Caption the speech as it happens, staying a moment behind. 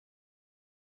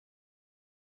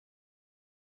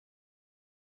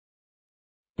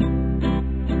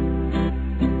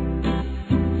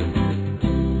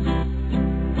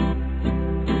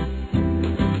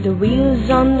The wheels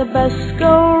on the bus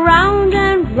go round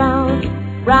and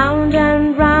round, round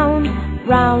and round,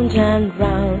 round and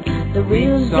round. The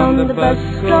wheels on the bus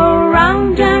go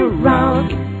round and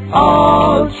round,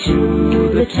 all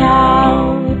through the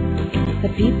town. The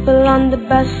people on the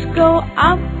bus go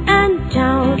up and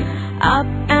down, up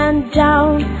and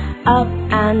down, up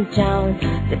and down.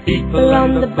 The people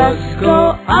on the bus go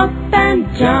up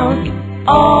and down,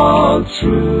 all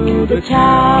through the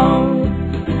town.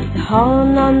 The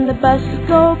horn on the bus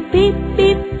go beep,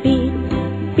 beep, beep,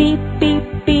 beep, beep,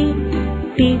 beep,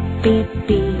 beep, beep,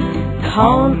 beep. The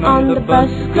horn on the bus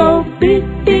go beep,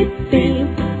 beep, beep,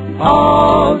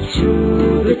 all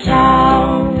through the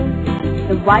town.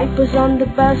 The wipers on the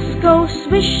bus go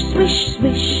swish, swish,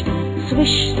 swish,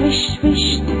 swish, swish,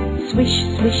 swish, swish,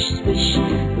 swish, swish.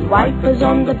 The wipers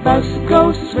on the bus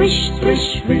go swish,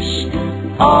 swish, swish,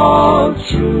 all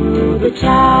through the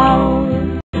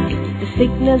town. The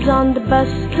signals on the bus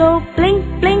go blink,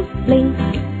 blink, blink,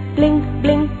 blink,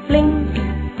 blink, blink,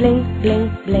 blink,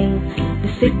 blink, blink.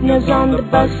 The signals on the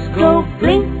bus go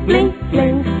blink, blink,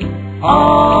 blink,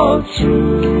 all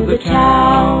through the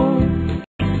town.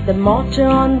 The motor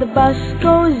on the bus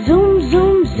goes zoom,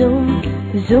 zoom, zoom,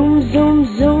 zoom, zoom,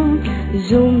 zoom,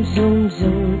 zoom, zoom,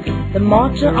 zoom. The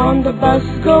motor on the bus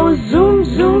goes zoom,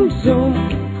 zoom,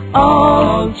 zoom,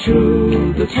 all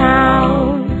through the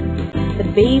town. The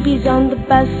babies on the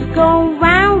bus go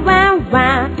wow, wow,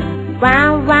 wow,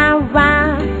 wow, wow,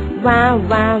 wow, wow,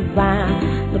 wow,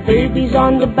 wow. The babies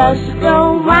on the bus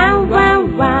go wow, wow,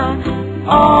 wow,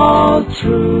 all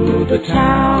through the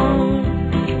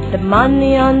town. The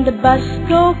money on the bus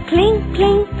go clink,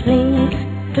 clink, clink,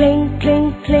 clink,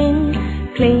 clink, clink,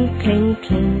 clink, clink,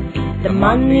 clink. The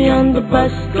money on the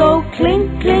bus go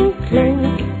clink, clink,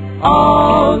 clink,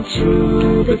 all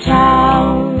through the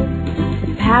town.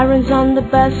 The parents on the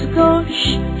bus go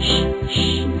shh, shh,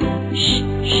 shh, shh,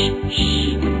 shh,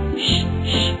 shh, shh,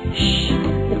 shh, shh.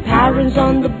 The parents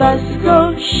on the bus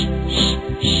go shh, shh,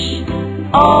 shh,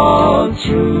 all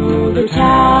through the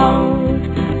town.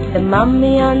 The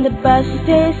mommy on the bus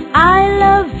says, I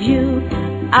love you,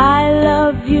 I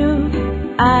love you,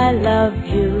 I love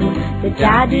you. The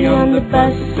daddy on the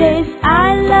bus says,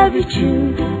 I love you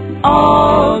too,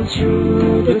 all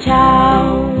through the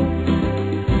town.